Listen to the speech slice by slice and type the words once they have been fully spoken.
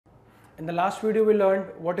In the last video we learned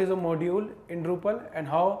what is a module in Drupal and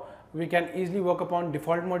how we can easily work upon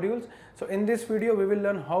default modules. So in this video we will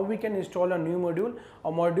learn how we can install a new module,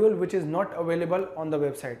 a module which is not available on the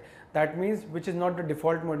website. That means which is not the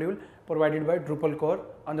default module provided by Drupal core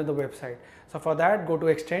under the website. So for that, go to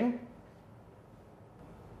extend.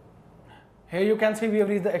 Here you can see we have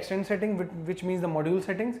reached the extend setting, which means the module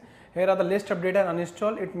settings. Here are the list, update and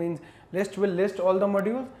uninstall. It means list will list all the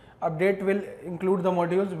modules, update will include the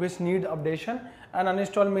modules which need updation, and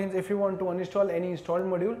uninstall means if you want to uninstall any installed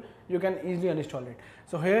module, you can easily uninstall it.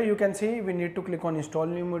 So here you can see we need to click on install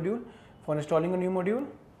new module for installing a new module.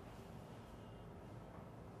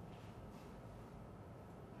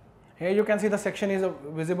 Here you can see the section is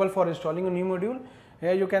visible for installing a new module.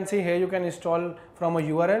 Here you can see, here you can install from a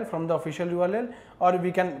URL, from the official URL, or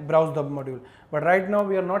we can browse the module. But right now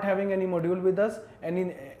we are not having any module with us,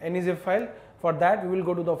 any zip file. For that we will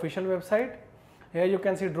go to the official website. Here you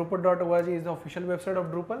can see drupal.org is the official website of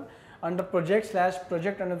Drupal. Under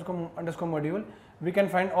project/project_underscore module, we can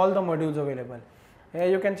find all the modules available. Here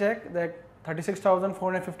you can check that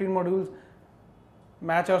 36,415 modules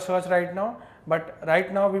match our search right now, but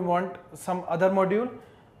right now we want some other module.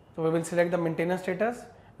 So we will select the maintenance status.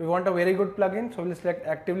 We want a very good plugin, so we will select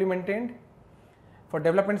actively maintained. For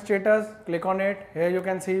development status, click on it. Here you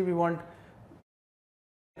can see we want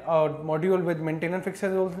a module with maintenance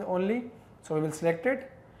fixes only, so we will select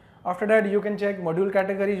it. After that you can check module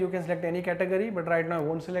categories, you can select any category, but right now I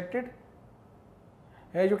won't select it.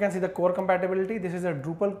 Here you can see the core compatibility. This is a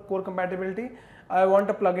Drupal core compatibility. I want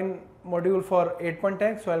a plugin module for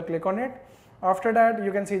 8.x, so I'll click on it. After that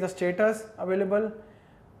you can see the status available,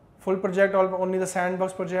 full project, only the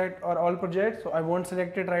sandbox project, or all projects. So I won't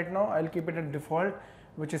select it right now, I'll keep it at default,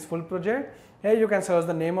 which is full project. Here you can search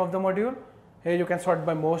the name of the module. Here you can sort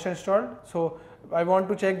by most installed. So I want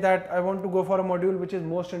to check that I want to go for a module which is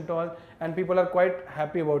most installed and people are quite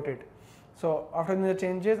happy about it. So after the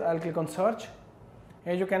changes, I'll click on search.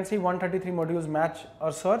 Here you can see 133 modules match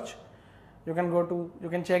or search. You can go to, you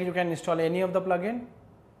can check, you can install any of the plugin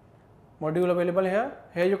module available here.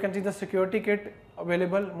 Here you can see the security kit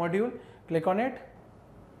available module, click on it.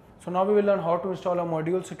 So now we will learn how to install a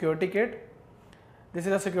module security kit. This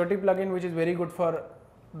is a security plugin which is very good for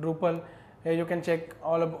Drupal. Here you can check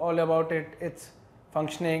all about it, its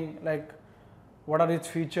functioning, like what are its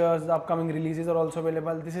features, the upcoming releases are also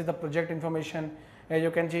available. This is the project information. Here you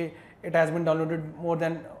can see it has been downloaded more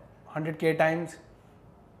than 100k times.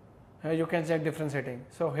 Here you can check different settings.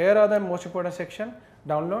 So here are the most important section,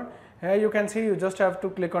 download. Here you can see you just have to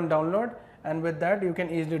click on download, and with that you can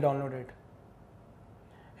easily download it.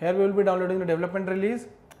 Here we will be downloading the development release.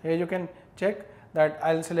 Here you can check that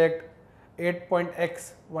I'll select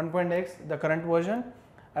 8.x, 1.x, the current version.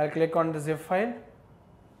 I'll click on the zip file.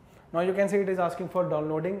 Now you can see it is asking for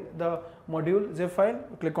downloading the module zip file.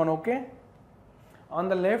 Click on OK. On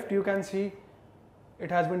the left you can see it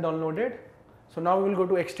has been downloaded. So now we will go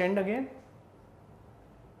to extend again,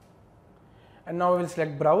 and now we will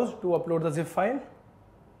select browse to upload the zip file.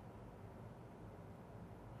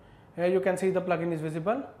 Here you can see the plugin is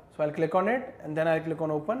visible, so I'll click on it and then I'll click on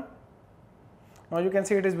open. Now you can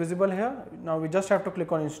see it is visible here. Now we just have to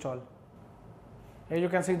click on install. Here you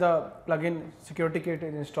can see the plugin security kit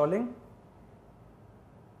is installing.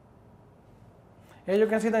 Here you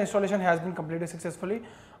can see the installation has been completed successfully.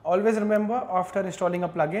 Always remember, after installing a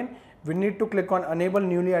plugin, we need to click on enable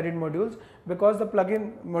newly added modules, because the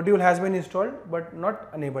plugin module has been installed but not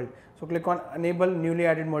enabled. So click on enable newly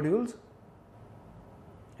added modules.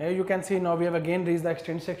 Here you can see now we have again reached the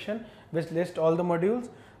extend section which lists all the modules.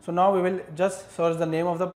 So now we will just search the name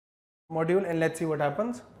of the module and let's see what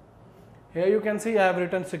happens. Here you can see I have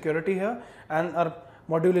written security here and our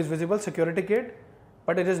module is visible, security kit,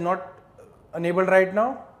 but it is not enabled right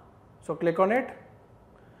now. So click on it.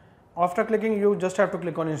 After clicking, you just have to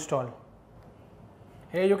click on install.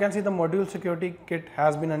 Here you can see the module security kit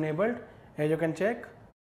has been enabled. Here you can check.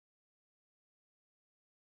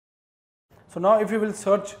 So now if you will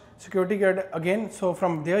search security kit again, so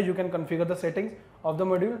from there you can configure the settings of the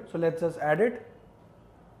module. So let's just add it.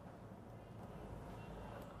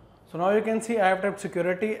 So now you can see I have typed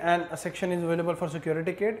security and a section is available for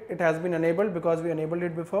security kit. It has been enabled because we enabled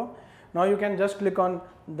it before. Now you can just click on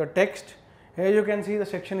the text. Here you can see the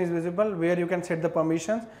section is visible where you can set the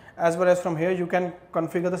permissions, as well as from here you can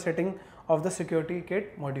configure the setting of the security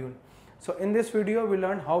kit module. So in this video we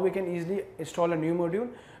learned how we can easily install a new module.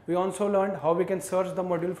 We also learned how we can search the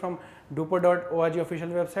module from drupal.org official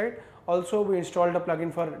website. Also we installed a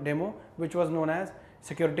plugin for demo which was known as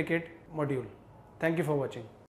security kit module. Thank you for watching.